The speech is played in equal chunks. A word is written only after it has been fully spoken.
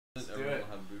Everyone will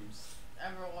have boobs.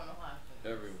 Everyone will have boobs.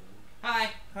 Everyone. Hi.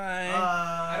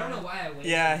 Hi. I don't know why I wave.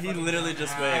 Yeah, he literally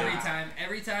just waved.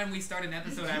 Every time we start an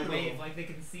episode, I wave like they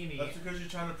can see me. That's because you're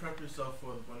trying to prep yourself for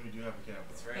when we do have a camera.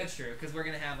 That's right. That's true, because we're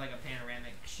gonna have like a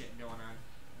panoramic shit going on.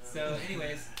 So,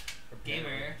 anyways,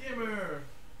 gamer.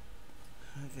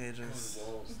 Okay, just.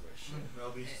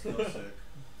 Melby's still sick.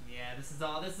 Yeah, this is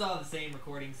all the same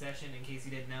recording session. In case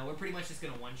you didn't know, we're pretty much just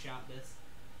gonna one-shot this.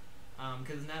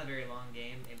 Because it's not a very long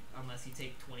game, unless you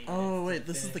take 20 minutes. Oh wait,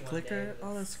 this is the clicker?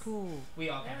 Oh, that's cool. We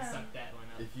all kind of sucked that one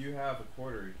up. If you have a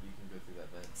quarter, you can go through that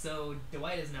vent. So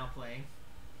Dwight is now playing.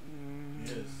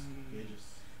 Yes.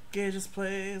 Gaymes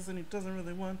plays and he doesn't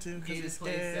really want to because he's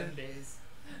plays scared. 7 days.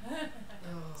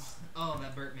 Oh,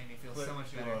 that burp made me feel so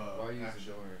much better. Why use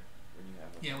the door when you have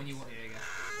it? Yeah, when you want.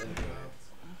 There you go.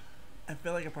 I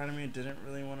feel like a part of me didn't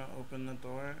really want to open the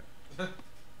door. Oh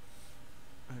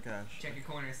gosh. Check your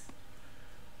corners.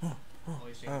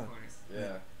 Always check your corners.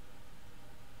 Yeah.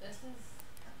 This is.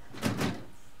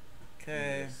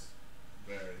 Okay.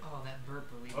 Very. Oh, that burp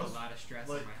relieved a lot of stress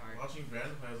in my heart. Watching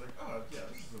Brandon play, I was like, oh yeah,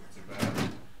 this isn't too bad.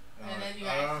 And then you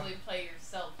actually play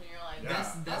yourself, and you're like, yeah,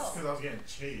 that's because I was getting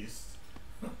chased.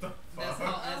 What the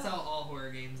fuck? That's how all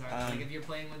horror games are. Like if you're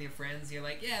playing with your friends, you're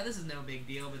like, yeah, this is no big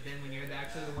deal. But then when you're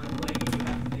actually the one playing, you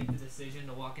have to make the decision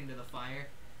to walk into the fire.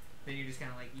 Then you're just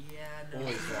kind of like, yeah, no,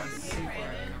 Always it's super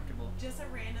uncomfortable. Just a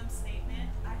random statement.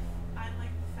 I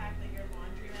like the fact that your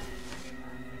laundromat is in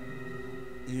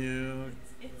your bathroom.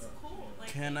 It's cool. Like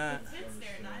cannot. it fits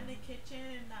there, not in the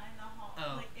kitchen, not in the hall.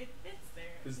 Oh. Like it fits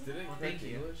there. Didn't correct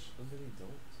English? I think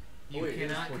don't. You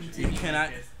cannot continue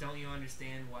like this. Don't you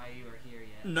understand why you are here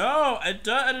yet? No, I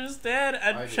don't understand.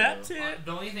 I'm trapped here.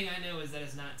 The only thing I know is that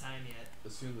it's not time yet.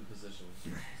 Assume the position.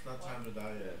 It's not time to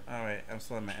die yet. Alright, I'm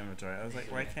still in my inventory. I was like,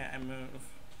 why can't I move?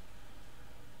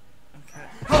 Okay.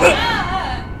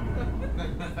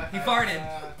 He farted.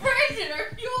 Brandon,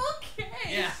 are you okay?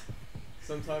 Yeah.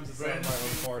 Sometimes it's not my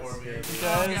own farts scare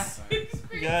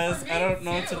me. Guys, I don't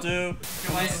know what to do.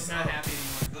 Dwight is not happy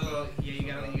anymore. Yeah, you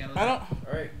gotta look I don't.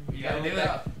 Alright, You gotta do it.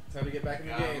 time to get back in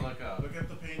the game. Look at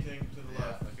the painting to the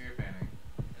left. Look at your painting.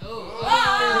 Oh!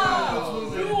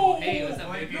 Hey, what's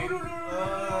up, baby?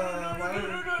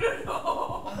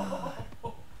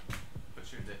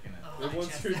 Put your dick in it. It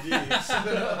wants your D.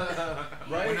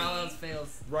 Right. When all else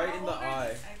fails. Right in the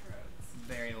eye.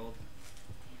 Very old.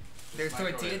 There's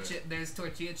tortilla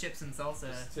chips and salsa.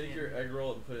 Just take your egg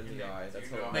roll and put it in the eye. That's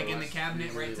how. Like in the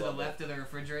cabinet right to the left of the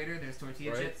refrigerator, there's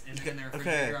tortilla chips, and in the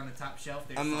refrigerator on the top shelf,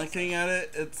 there's I'm salsa. looking at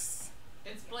it. It's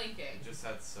blinking. It just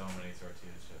had so many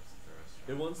tortilla chips at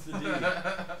the It restaurant. wants the D.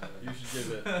 You should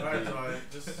give it. Alright, so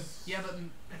just. Yeah, but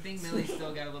I think Millie's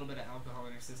still got a little bit of alcohol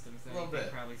in her system, so I think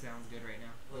it probably sounds good right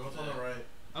now. What's on the right?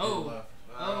 Oh, Left.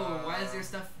 oh, why is there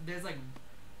stuff? There's like,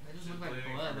 that just looks like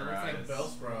blood. That looks like bell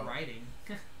sprout. writing.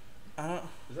 I don't.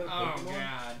 Is that a Oh Pokemon?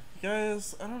 god.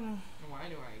 Guys, I don't know. Why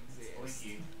do I exist?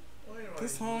 Slinky.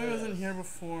 This hallway wasn't here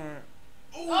before.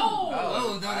 Oh,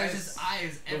 no, there's eyes. just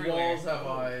eyes The everywhere. walls have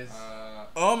eyes.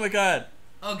 Oh my god.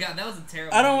 Oh god, that was a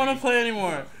terrible I don't movie. want to play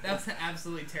anymore. That was an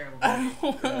absolutely terrible I movie.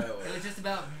 don't want. It was just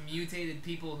about mutated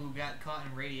people who got caught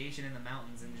in radiation in the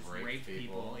mountains and just raped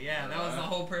people. Yeah, that was the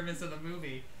whole premise of the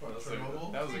movie. What, That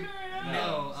Chernobyl? was a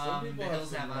No, Some the people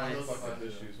hills have some eyes. real fucked up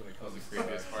issues when it That was comes the to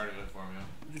creepiest part of it for me.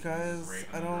 You guys,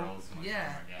 Raping I the don't. girls. I'm like,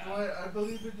 Yeah. Oh my God. I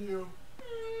believe in you.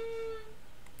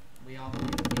 We all believe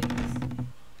in games.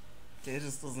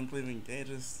 Gaymes doesn't believe in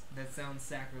Gaymes. That sounds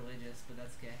sacrilegious, but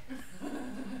that's okay.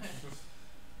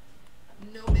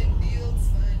 No big deal, it's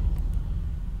fine.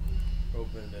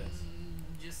 Open it.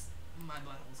 Just my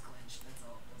butthole's clenched, that's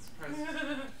all.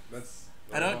 That's.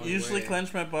 I don't usually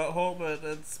clench my butthole, but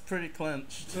it's pretty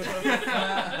clenched.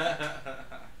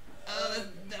 Oh,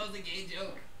 that was a gay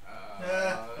joke.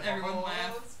 Everyone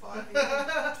laugh.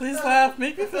 Please laugh,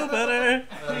 make me feel better.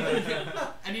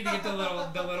 I need to get the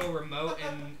little remote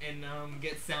and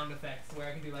get sound effects where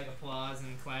I can do like applause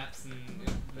and claps and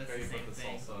that's Okay, the you same put the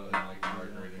thing. salsa in like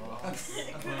margarita glass.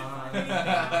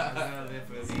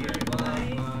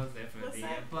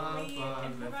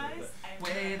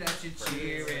 Way that you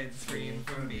cheer and scream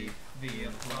for me. The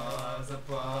applause,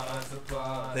 applause,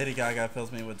 applause. Lady Gaga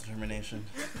fills me with determination.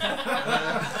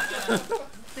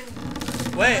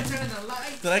 Wait,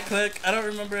 did I click? I don't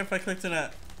remember if I clicked or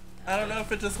not. I don't know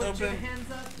if it just Put your opened.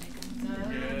 hands up.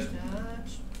 Good.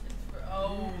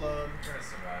 Oh. I'm trying to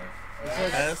survive.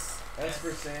 S. S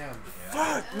for Sam.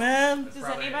 Fuck, man. That's Does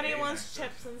probably anybody an want A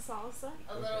chips and salsa?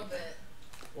 A little bit.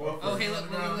 Oh, hey,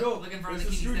 look, look in front of There's the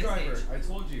a key screwdriver. stage. I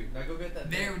told you. Now go get that.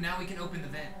 There, now we can open the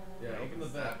vent. Yeah, open the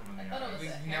vent. I thought it was a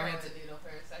Now we heroin have to- needle for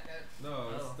a second. No,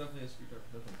 it's Oh. definitely a screwdriver.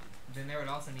 No, thank you. Then there would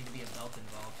also need to be a belt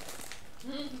involved.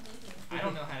 I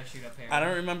don't know how to shoot up here. I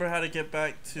don't remember how to get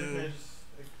back to. Okay, just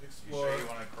You explore. sure you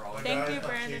want to crawl? My Thank guy's you, not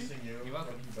Brandon. chasing you. You're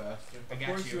welcome. You bastard. I Of got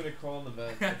course you. you're gonna crawl in the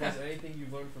vent. If there's anything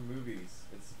you've learned from movies,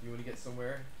 it's if you want to get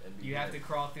somewhere and be You have to dead,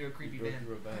 crawl through a you creepy go vent.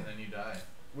 through a And vent, then you die.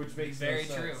 which makes Very no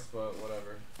sense, true. but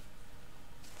whatever.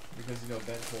 Because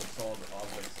vents hold solid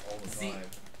objects all the See,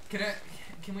 time.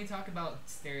 Can we talk about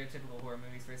stereotypical horror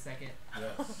movies for a second?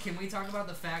 Yes. Can we talk about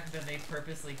the fact that they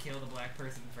purposely killed a black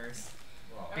person first?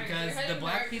 Well, Alright, Because you're heading the in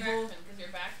black right people- direction 'cause you're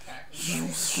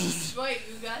backtracking. Wait,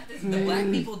 you got this. The black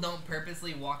people don't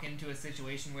purposely walk into a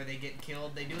situation where they get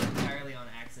killed. They do it entirely on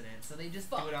accident. So they just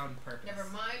do it on purpose. Never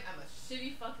mind, I'm a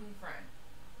shitty fucking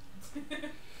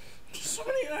friend. So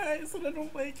many eyes and I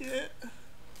don't like it.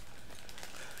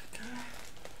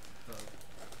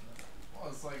 well,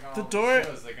 it's like on The all door- the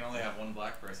shows, they can only have one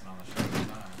black person on the show at a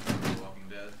time. The Walking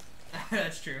Dead.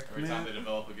 That's true. Every time Man. they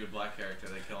develop a good black character,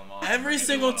 they kill them all. Every They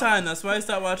single do one time. That's why I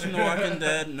stopped watching The Walking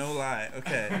Dead. No lie.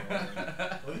 Okay.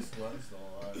 At least Glenn's still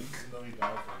alive, even though he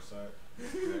died for a sec.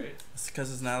 Right? It's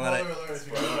because it's not a lot Spoiler of. alert, if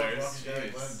you guys watch Spoilers, Walking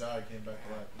Dead, jeez. Glenn died, came back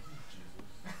to life.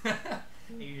 Jesus.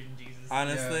 Asian Jesus.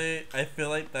 Honestly, I feel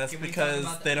like that's Can we talk because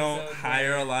about the they don't episode hire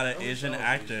where- a lot of Oh, Asian oh,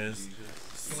 actors.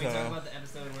 Jesus. Can we talk So about the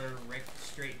episode where Rick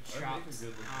straight I'd make a chops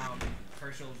good looking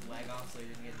Herschel's leg off so he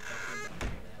didn't get infected? That would be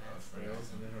badass. Yeah,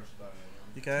 and then Herschel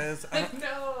died. you guys, I don't,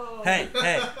 No. hey,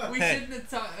 We hey, shouldn't have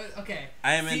talked. Okay.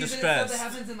 I am in Season- distress. Stuff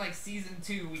that happens in like season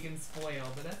 2 we can spoil,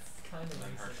 but that's kind of And then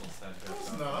recent. Herschel's head No, goes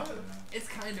it's up, not. you know. It's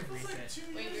kind of It was like recent.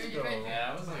 2 Wait, years you're ago. right.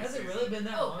 Yeah, it was like Has it season- really been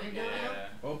that Oh, long big ago? Yeah.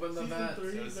 Open the Season mat. 3,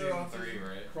 It was they're season off 3, season-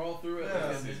 right? Crawl through it Yeah. like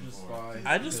a Season ninja 4. spy.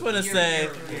 I just want to You're- say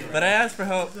you're- that I asked for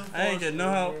help. Season I didn't 4 get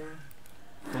no help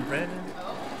from Brandon.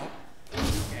 Oh.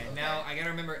 Okay, now I gotta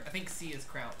remember. I think C is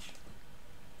crouch.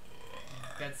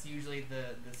 That's usually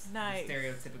the Nice.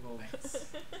 stereotypical. It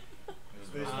was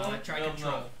Baseball? Try No,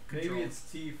 control. no. Maybe Control. it's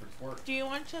T for twerk. Do you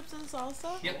want chips and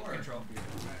salsa? Yep, Or- control. There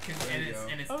And you it's go.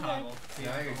 and it's Okay. toggle. So you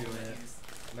Now have you're to hold doing it. Use-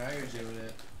 Now you're doing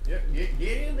it. Yep,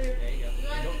 get in there. There you go. You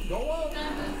got Go, this. go You on.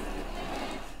 got this.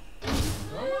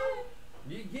 Come on.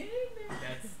 You get in there.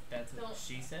 That's what Don't-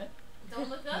 she said. Don't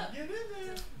look up. Get in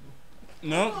there.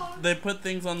 Nope, they put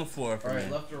things on the floor for Alright,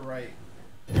 me. left or right?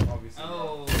 Obviously.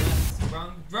 Oh, left.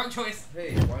 that's wrong choice.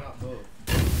 Hey, why not both?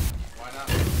 Why not?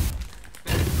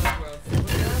 Best of both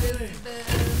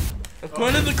worlds.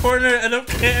 According to the corner, I don't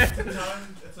care. It's a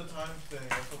time thing.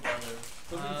 That's what that is.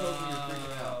 Something tells me you're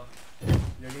freaking out. Oh.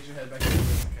 Yeah, get your head back in the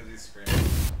room. Because he's screaming.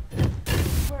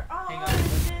 We're all Hang in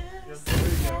on. this There you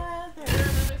go. Is together. there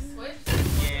another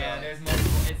switch? Yeah, there's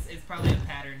multiple. It's probably a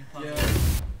pattern puzzle.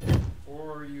 Yeah.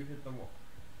 Or you hit them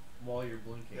while you're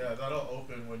blinking. Yeah, that'll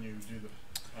open when you do the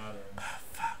pattern.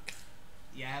 Fuck.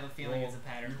 Yeah, I have a feeling it's a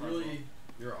pattern you puzzle. really,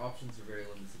 your options are very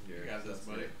limited here. You got this, That's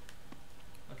buddy. great.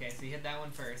 Okay, so you hit that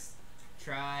one first.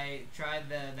 Try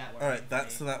that one. Alright,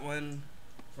 that's so that one.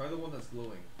 Try the one that's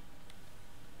glowing.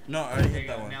 No, I already There hit you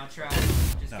that go. one. Now try.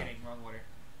 Just No. kidding. Wrong order.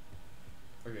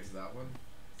 Okay, so that one,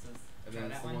 So and try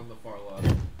then it's that the one. one on the far left.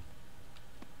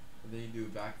 And then you do a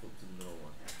backflip to the middle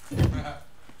one.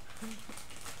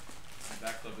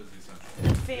 Backflip is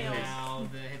essential. Fail. Now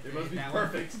the hit, It must hit be that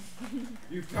perfect.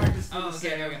 You practiced for One. Oh, the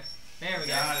okay, there we go. Sam. There we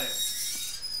go. Got it.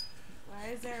 Why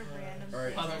is there a random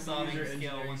Alright, Puzzle time to solving use your skill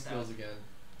engineering 1000. skills again.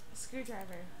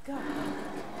 screwdriver? Go.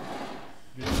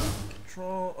 Good job.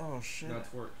 Control. Oh shit. Now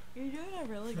twerk. You're doing a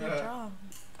really good job.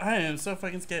 I am so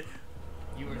fucking scared.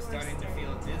 You were starting to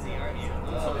feel dizzy, aren't you?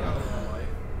 That's how they have it in real life.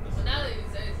 Well, now that you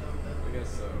say something. I guess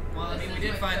so. Well, I This mean, is we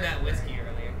did my find third that whiskey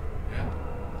earlier. Yeah.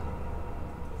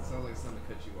 It sounds like something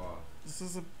to cut you off. This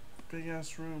is a big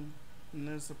ass room, and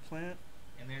there's a plant.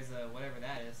 And there's a whatever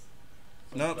that is.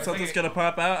 Nope, like something's a- gonna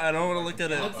pop out. I don't want to look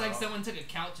at It it. looks like someone took a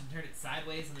couch and turned it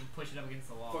sideways and then pushed it up against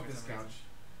the wall. Fuck for this some reason. couch.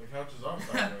 The couch is on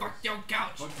Fuck sideways. your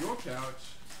couch. Fuck your couch.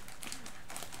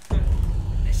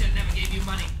 They should have never gave you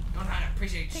money. Don't know how to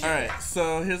appreciate shit. Alright,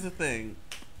 so here's the thing.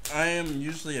 I am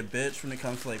usually a bitch when it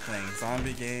comes to like playing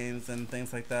zombie games and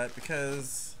things like that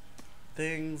because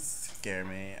things scare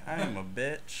me. I am a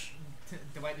bitch.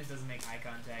 Dwight just doesn't make eye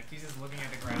contact. He's just looking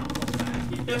at the ground the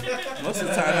whole time. Most of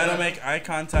the time, I don't make eye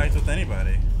contact with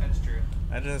anybody. That's true.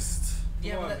 I just,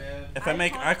 Yeah, Come on, but man. if I Eye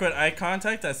make con- awkward eye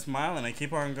contact, I smile and I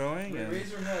keep on going. Wait, And, raise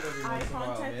your head every Eye once in a while,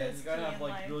 contact man. is You gotta key have in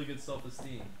like life. really good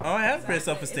self-esteem. oh, I have great Exactly.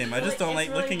 self-esteem. It's I just don't really- like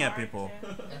it's really looking at hard people. to-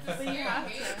 It's a But you scary have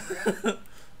game. to.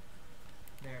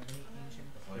 there are many ancient.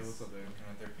 Hey, what's up, dude?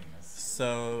 Looking at their penis.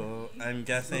 So I'm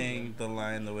guessing the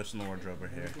Lion, the Witch, and the Wardrobe are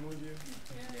here. Anything with you?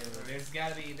 There's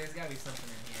gotta be something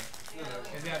in here.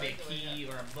 There's gotta be a key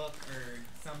or a book or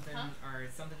something Huh? or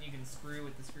something you can screw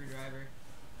with the screwdriver.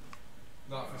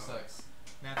 Not for sex.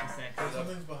 Not for sex. There's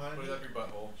something's behind Put it you. up your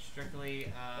butthole.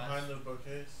 Strictly, Behind the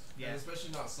bookcase. yeah. And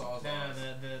especially not saws. No,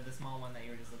 the small one that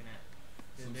you were just looking at.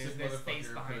 Some There's sick space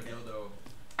motherfucker behind put it. a dildo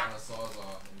on a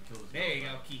sawzall and killed his There you go,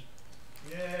 girlfriend. key.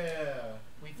 Yeah.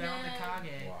 We found the Yay.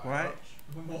 Kage. What?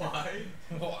 Why?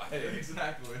 Why?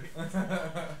 Exactly. What the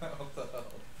hell?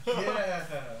 Yeah.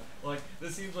 Like,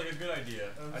 this seems like a good idea.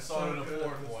 I'm I saw it in a good at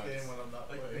fork this once. game when I'm not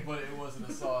Like, playing. but it wasn't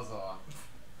a sawzall.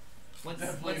 What's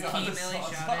Definitely key, not Millie? the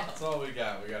sauce. Shot it. That's all we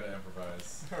got. We gotta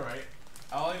improvise. Alright.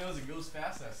 All I know is it goes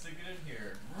fast and I stick it in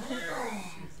here.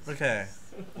 Okay.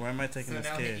 Where am I taking So this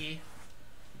now hit key? E.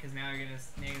 Because now you're gonna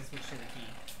switch to the key.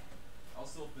 I'll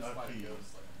still fist Not my key.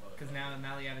 ghost like a motherfucker. Because now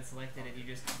that you have it selected, if you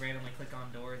just randomly click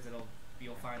on doors,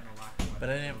 you'll find the locked one. But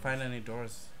I didn't find any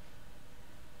doors.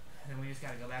 And then we just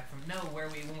gotta go back from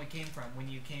when we came from. When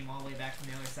you came all the way back from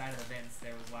the other side of the vents,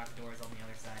 there was locked doors on the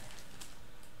other side.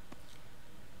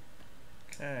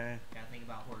 Okay. Gotta think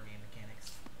about horror game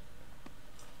mechanics.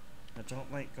 I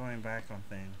don't like going back on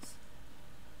things.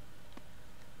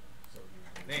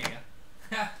 There you go.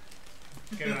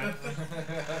 Good one.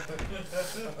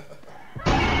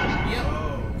 Yep.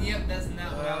 Oh. Yep, that's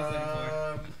not what I was looking for.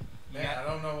 Man, Yeah. I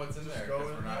don't know what's in Just there go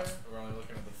because in we're there? we're only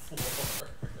looking at the floor.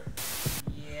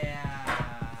 Yeah.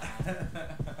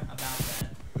 About that.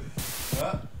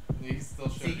 What? You can still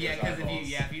show See, your yeah, because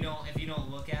eyeballs. if you don't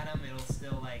look at them, it'll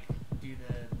still like do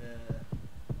the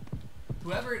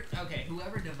whoever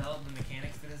developed the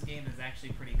mechanics for this game is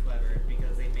actually pretty clever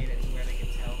because they made it to where they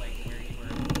could tell like where you were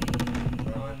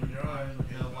Open your eyes. on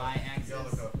the y-axis. You gotta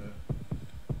look up there.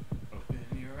 Open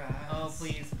your eyes. Oh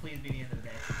please be the end of the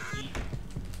day. Eat.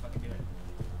 Fucking do it.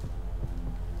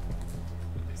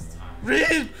 It's time.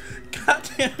 Read! God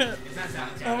damn it! It's not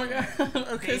sound Oh my god.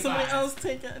 Okay, Day somebody 5. else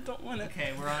take it. I don't want it.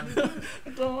 Okay, we're on. I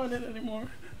don't want it anymore.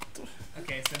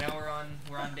 Okay, so now we're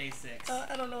on day 6.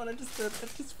 I don't know what I just did. I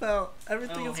just fell.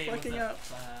 Everything is hey, fucking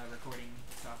what's up. Recording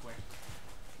software.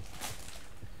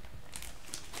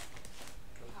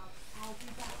 I'll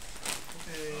be back.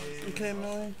 Okay. Okay,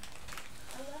 Millie.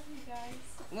 I love you guys.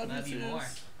 Love you too. more.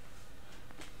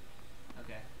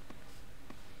 Okay.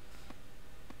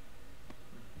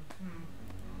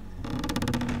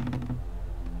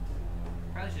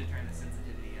 Probably should have turned the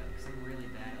sensitivity up because I'm really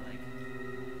bad at like.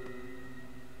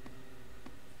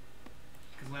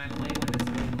 Because when I play when it's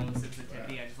really low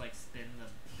sensitivity, I just like spin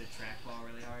the trackball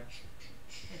really hard.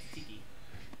 It's Tiki.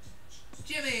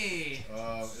 Jimmy!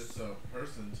 It's a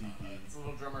person tiki. It's a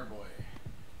little drummer boy.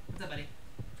 What's up, buddy?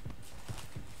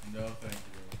 No, thank you.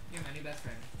 You're my new best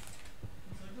friend.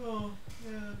 It's like, oh,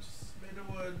 yeah, just made of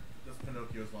wood. That's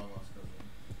Pinocchio's long lost cousin.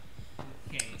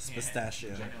 Okay. It's yeah. pistachio.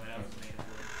 I know what else is made of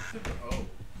wood.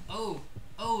 Oh.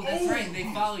 Oh, that's right. They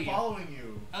follow you. Following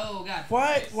you. Oh god.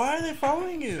 What? Why are they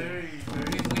following you? Very,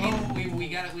 We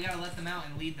gotta let them out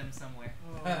and lead them somewhere.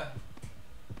 Oh.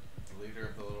 The leader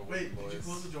of the little Wait, boys. did you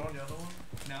close the door on the other one?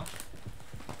 No.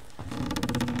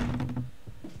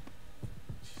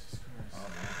 Jesus Christ. Oh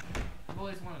man. I've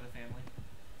always wanted a family.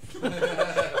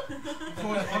 I've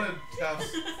always wanted to have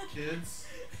kids.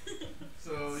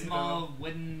 So, Small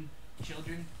wooden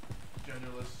children.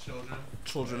 genderless children.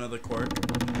 Children of the court.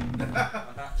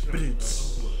 Children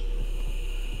Bitch.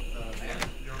 of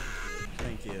yours is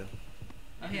Thank you.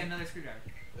 Oh yeah, another screwdriver.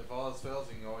 If all else fails,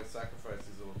 you can always sacrifice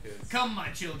these little kids. Come, my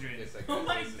children. In case that Oh guy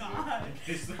my faces you. god. good. In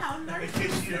case How in case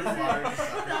you get narcissistic. fired, you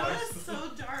That sacrifice. was so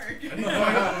dark. I know I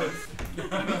was.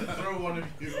 I need to throw one of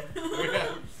you.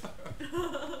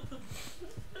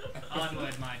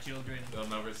 Onward, my children. They'll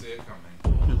never see it coming.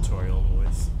 Tutorial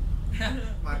voice.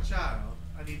 My child,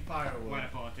 I need firewood. What a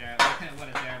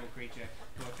terrible creature,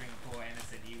 torturing a poor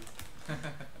innocent youth.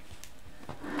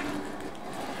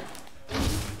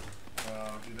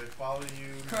 Do they follow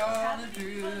you? Crawling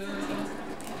through. At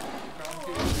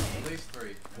least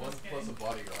 3. 1 plus a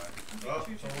bodyguard. Oh,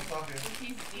 someone's talking.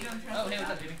 Oh, hey,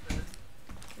 what's up, Jimmy?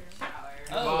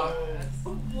 Oh.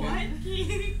 What?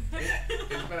 He's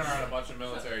been around a bunch of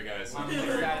military guys. On I'm the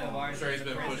sure, side of the bars I'm sure he's with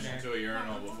the been pushed prisoner. into a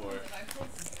urinal before.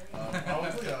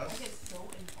 Probably us.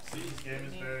 This game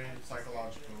is very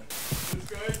psychological. This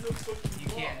guy's a fucking You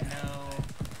can't know.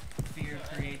 Fear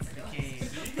creates the cave.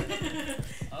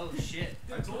 Oh shit.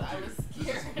 I told I you. was This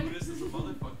is scared. Buddhist as a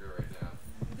motherfucker right now.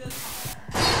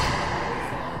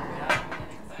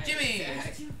 Jimmy!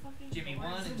 Jimmy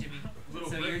 1 and Jimmy. Little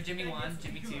So brick. you're Jimmy 1,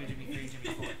 Jimmy 2, Jimmy 3,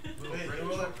 Jimmy 4. Wait, there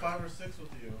were like 5 or 6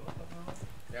 with you. What the hell?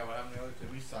 Yeah, what happened to the other Did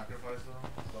we sacrifice them?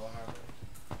 Is that what happened?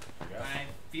 2? I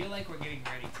feel like we're getting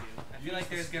ready to. I feel like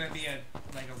there's gonna be a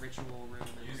ritual room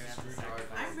that we're Use gonna the have to screwdriver.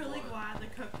 sacrifice. I'm really glad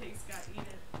the cupcakes got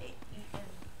eaten.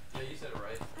 Yeah, you said it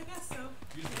right. I guess so.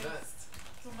 Use the vest.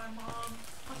 So my mom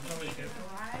fucking Probably gave me the different.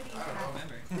 variety I don't pack.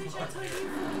 remember. Bitch, I told you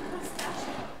fucking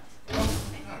pistachio. Oh,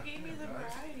 And you God gave me damn, the guys.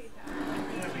 variety pack.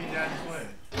 You can't be daddy's way.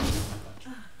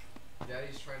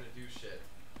 Daddy's trying to do shit.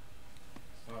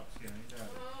 Stop scaring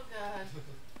daddy. Oh god.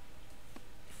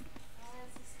 Oh,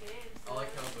 it's so scared. I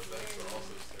like how the vents are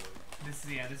also still.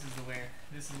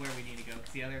 This is where we need to go.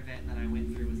 'Cause the other event that I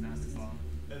went through was not as long.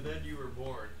 And then you were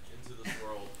born into this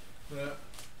world.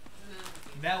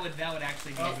 That would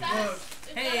actually be. Oh, look.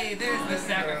 Hey, there's the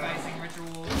sacrificing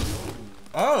ritual.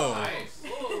 Oh. Nice. Ooh.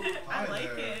 I Hi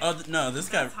like there. it. Oh, no, this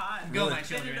guy. That's hot. Go, Really? my Bend it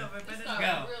children. over, bend It's it got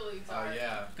over. Go. really Oh dark.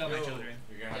 yeah. Go, my Yo. children.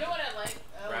 You're You gonna know have what I like?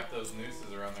 to wrap those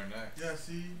nooses around their necks. Yeah,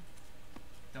 see?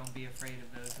 Don't be afraid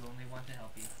of those who only want to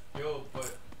help you. Yo,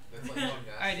 but that's like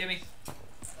gymnastics. All right, Jimmy.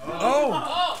 Oh.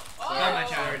 Oh! Go, my Oh! child.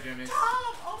 Sorry, Jimmy. Tom!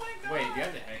 Oh my god! Wait, you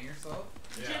have to hang yourself?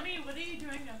 Yeah. Jimmy, what are you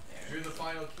doing up there? You're the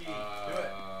final key. Do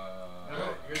it. Do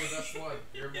it. You're the best one.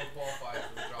 You're more qualified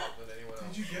for the job than anyone else.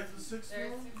 Did you get the sixth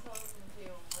There's one? 6 holes in the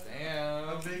table. I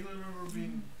Damn. vaguely remember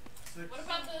being six. What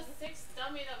about the 6th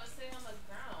dummy that was sitting on the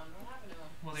ground? What happened to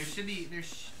him? Well, there should be.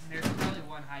 There's probably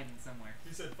one hiding somewhere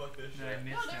He said, "Fuck this that I shit."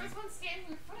 No, missed there was him. one standing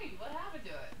in front of you. What happened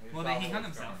to it? Well, then he hung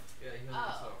himself. Yeah, he hung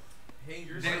Oh. himself. Hang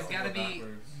yourself. There's Go gotta be.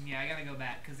 backwards. Yeah, I gotta go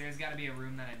back because there's gotta be a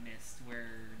room that I missed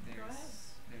where Go there's. ahead.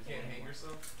 There's You can't one hang more.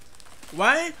 yourself.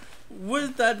 Why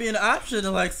would that be an option,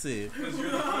 Alexi? Because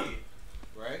you're the key.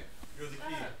 Right? You're the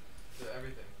key to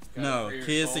everything. Gotta No, free your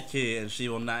key is the soul. key, and she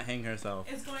will not hang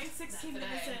herself. Is going 16 Not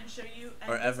minutes today. in show you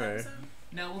Or end this ever. episode?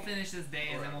 No, we'll finish this day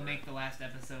and then we'll make the last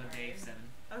episode day 7.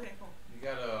 Okay, cool. You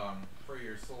gotta free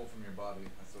your soul from your body.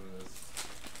 That's what it is.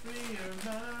 Free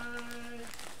your mind.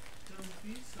 Don't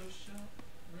be so sharp.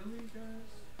 Really,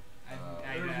 guys?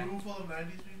 I In a room full of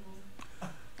 90s people?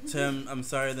 Tim, I'm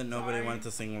sorry that nobody Sorry. wanted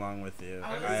to sing along with you.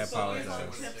 I was I so on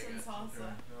apologize. chips and salsa. Okay,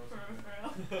 no, For it's real,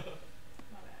 okay. for real.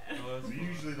 My bad. We're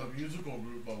usually the musical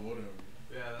group, but whatever.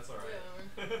 Yeah, that's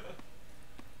alright.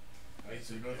 Alright,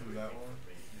 so you go through that one?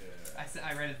 Yeah.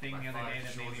 I read a thing the other day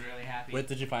that made me really happy. Wait,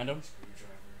 did you find him?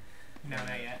 No,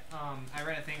 not yet. I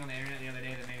read a thing on the internet the other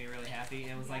day that made me really happy.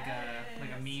 It was like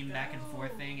a meme Yes, back and go.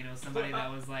 forth thing, and it was somebody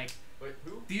that was like, Wait,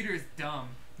 who? theater's dumb,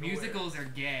 Go musicals are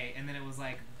gay, and then it was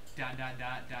like dot dot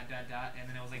dot dot dot dot, and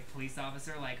then it was like police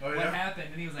officer like, Oh, what yeah? happened?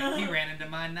 And he was like, he ran into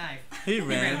my knife. He ran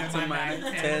ran into into my mine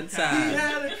knife 10 10 He times.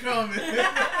 had it coming!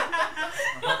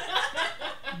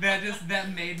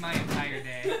 That made my entire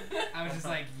day. I was just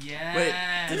like, yeah. Wait,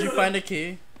 did you find a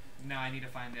key? No, I need to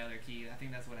find the other key. I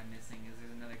think that's what I'm missing. Is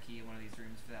there's another key in one of these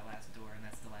rooms for that last door, and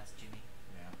that's the last Jimmy.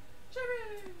 Yeah.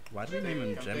 Why do you name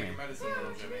him Come Jimmy? take your medicine,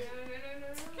 little Jimmy.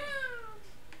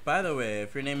 By the way,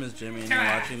 if your name is Jimmy and you're Come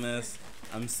on. watching this,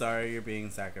 I'm sorry you're being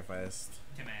sacrificed.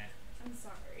 Jimmy. I'm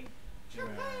sorry. Jimmy.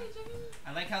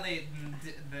 I like how they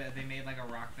made like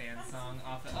a rock band song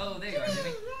off of. Oh, there you are,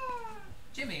 Jimmy.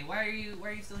 Jimmy, why are you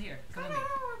still here? Come with me.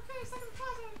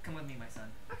 Come with me, my son.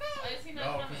 Why is he not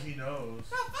No, coming? because he knows.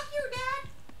 fuck you, Dad.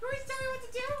 You always tell me what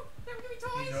to do. Never give me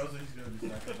He knows that he's gonna be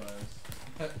sacrificed.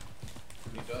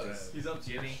 He does. He's up to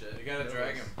Jimmy. this shit. You gotta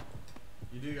drag him.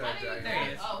 You do How gotta do you drag There him.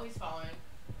 he is. Oh, he's following.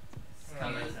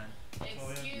 Come, my Excuse- son.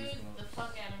 Excuse the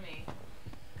fuck out of me.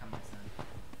 Come, my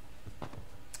son.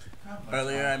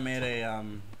 Earlier, I made a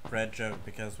bread joke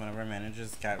because one of our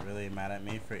managers got really mad at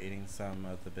me for eating some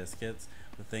of the biscuits.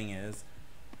 The thing is,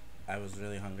 I was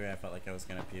really hungry. I felt like I was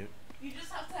gonna puke. You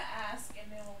just have to ask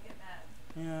and they won't get mad.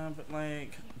 Yeah, but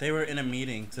like, they were in a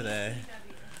meeting today.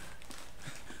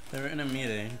 They were in a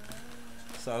meeting.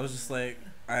 So I was just like,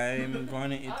 I'm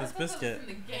going to eat Oh, I this thought that was biscuit. in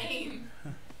the game.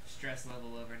 Stress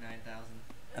level over 9,000.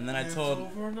 And then I It's told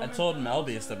over I told 9,000.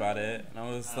 Melbeast about it, and I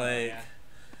was Oh, like, yeah.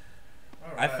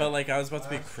 I felt like I was about to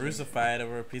be Last crucified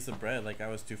over a piece of bread, like I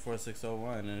was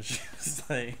 24601, and she was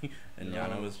like, and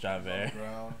Yana was Javert.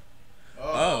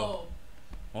 Oh.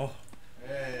 Oh,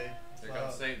 Hey. Here what's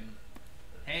comes up? Satan.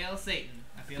 Hail Satan.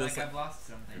 I feel Feels like I've lost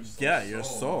something. yeah, your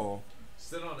soul.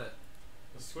 Sit on it.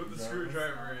 The Put the screwdriver.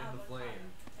 screwdriver in the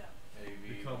flame.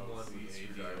 Become one with the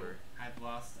screwdriver. I've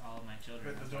lost all of my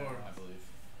children. Hit the That's why door. I've I believe.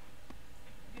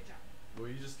 Good job. Well,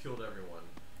 you just killed everyone.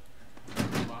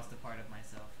 lost a part of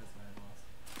myself. That's what I've lost.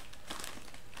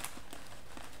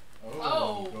 Oh.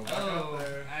 Oh. Go back Oh, up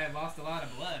there. I have lost a lot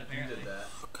of blood, apparently. You did that.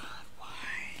 Oh God,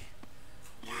 why?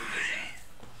 You did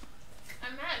that.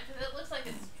 I'm mad because it looks like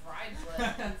it's dried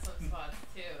blood in some spots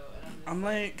too. And I'm just I'm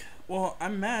like, well,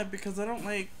 I'm mad because I don't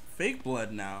like fake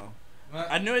blood now. What?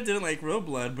 I knew I didn't like real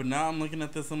blood, but now I'm looking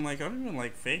at this, I'm like, I don't even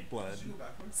like fake blood. Did you go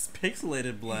backwards? It's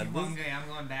pixelated blood. One day I'm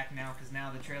going back now because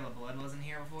now the trail of blood wasn't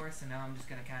here before, so now I'm just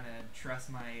gonna kind of trust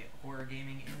my horror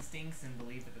gaming instincts and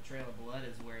believe that the trail of blood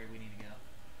is where we need to go.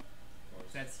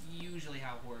 That's usually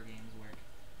how horror games work.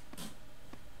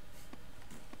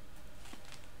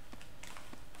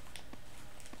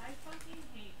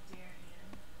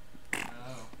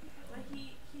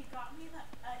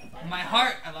 My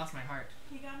heart. I lost my heart.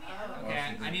 He got me Oh. Okay,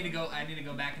 I need to go. I need to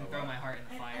go back and throw my heart in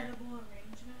the an fire. edible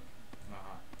arrangement.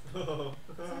 Uh-huh. So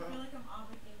I feel like I'm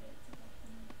obligated to let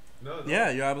them. No. Yeah,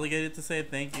 you're obligated to say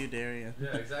thank you, Daria.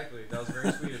 Yeah, exactly. That was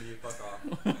very sweet of you. Fuck off.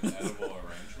 An edible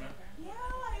arrangement. Yeah,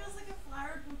 it was like a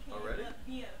flowered bouquet. Already? But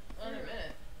via In a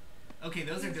minute. Okay,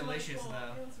 those It are was really delicious cool.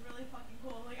 though. It was really fucking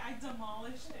cool. Like I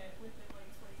demolished it within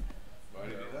like 20 minutes. Why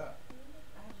do you do that?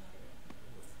 I have no idea.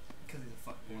 Because he's a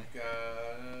fuck boy. You've got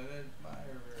an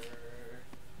admirer.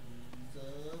 He's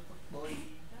a boy.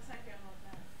 That's how I feel about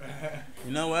that.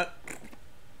 You know what?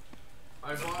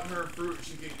 I bought her fruit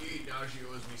she can eat, now she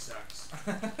owes me sex.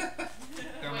 Throw my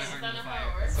Wait, is heart that in the not how fire.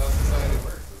 it works? That's how society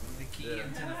works, isn't The key Yeah.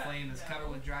 into the flame is covered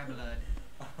with dry blood.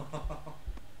 it?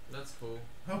 That's cool.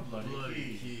 How bloody Bloody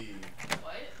key. key.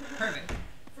 What? Perfect.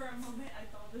 For a moment, I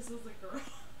thought this was a girl.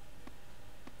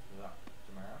 Is that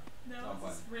Tamara? No, Oh,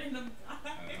 it's this random guy. I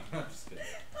don't know. I'm just kidding.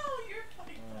 Oh, you're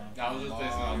funny. I was just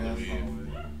basing on the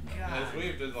weave. God. His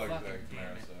weave did like fucking Tamara,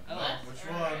 damn it. so. Oh, Left which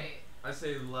or one? right? I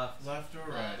say left. Left or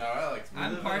right? No, I like We I'm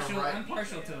live in a partial. right- I'm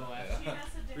partial to the left. She has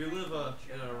a We different live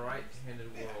culture. in a right-handed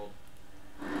world.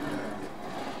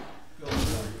 Go So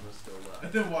left. you must go And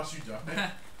left. then watch you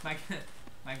die.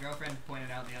 my girlfriend pointed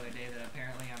out the other day that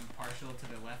apparently I'm partial to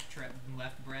the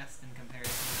left breast in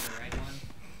comparison to the right one.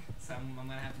 So I'm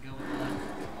gonna have to go with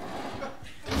the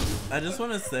left. I just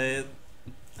want to say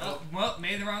Oh, well,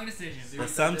 made the wrong decision. See that what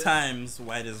that sometimes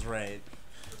white is right.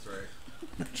 That's right.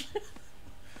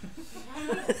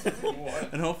 What?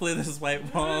 And hopefully there's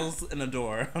white walls and a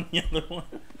door on the other one.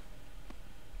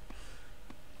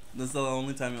 This is the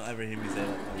only time you'll ever hear me say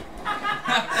that.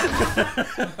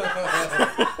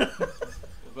 I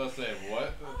was about to say,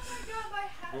 what? Oh my god, my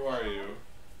hat. Who are you?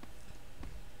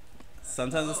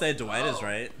 Sometimes I say Dwight is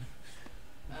right.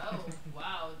 Oh,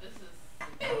 wow. This is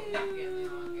significantly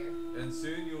longer. And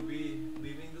soon you'll be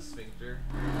leaving the sphincter.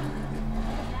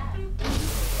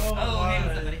 Oh, hey,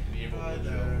 what's up, buddy? An evil Hi wood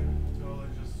there. Totally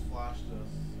just flashed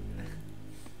us again.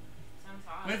 Sounds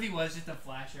hot. What if he was just a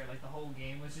flasher? Like the whole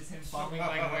game was just him following,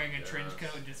 like wearing a Yes. trench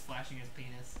coat and just flashing his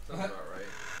penis. Sounds about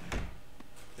right.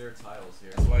 There are titles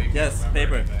here. That's why you Yes, can't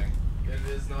remember paper. anything. It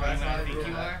is not Right, a I think you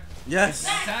rule. are. Yes.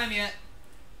 Not time yet.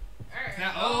 Alright.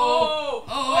 Now, oh,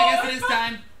 I guess it is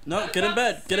time. No, get in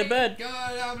bed. Get in bed. Go,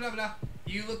 blah, blah, blah.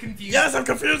 You look confused. Yes, I'm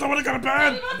confused. I want to go to What are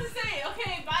you bed. about to say?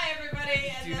 Okay, bye everybody.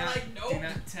 And Do then not, like, nope. do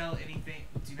not tell anything.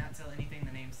 Do not tell anything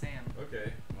the name Sam.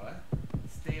 Okay. What?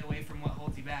 Stay away from what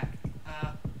holds you back.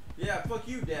 Yeah, fuck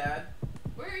you, Dad.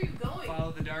 Where are you going?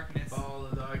 Follow the darkness. Follow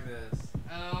the darkness.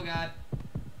 Oh God.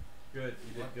 Good,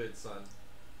 you did good, son.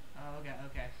 Oh God.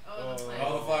 Okay. Oh, the Oh. place.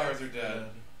 All the flowers are dead.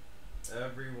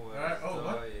 Everyone. Alright, oh,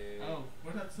 what? Oh.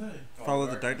 What did that say? Follow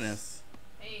the darkness.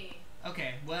 Hey.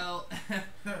 Okay. Well,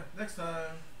 Next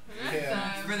time. Next Yeah.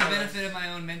 time. for the benefit of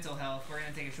my own mental health, we're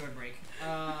gonna take a short break.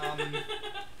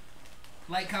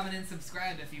 Like, comment, and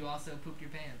subscribe if you also pooped your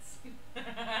pants.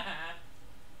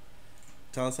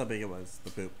 Tell us how big it was, the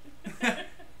poop.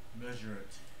 Measure it.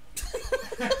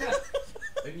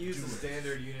 And use Do the it.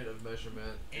 standard unit of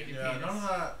measurement. And your Yeah, penis. none of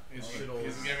that. He's, Shittles.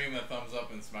 he's giving the thumbs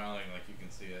up and smiling like you can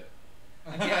see it.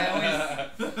 Okay,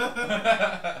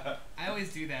 I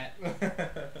always do that.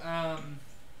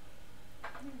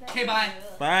 Okay, bye.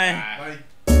 Bye. Ah. Bye.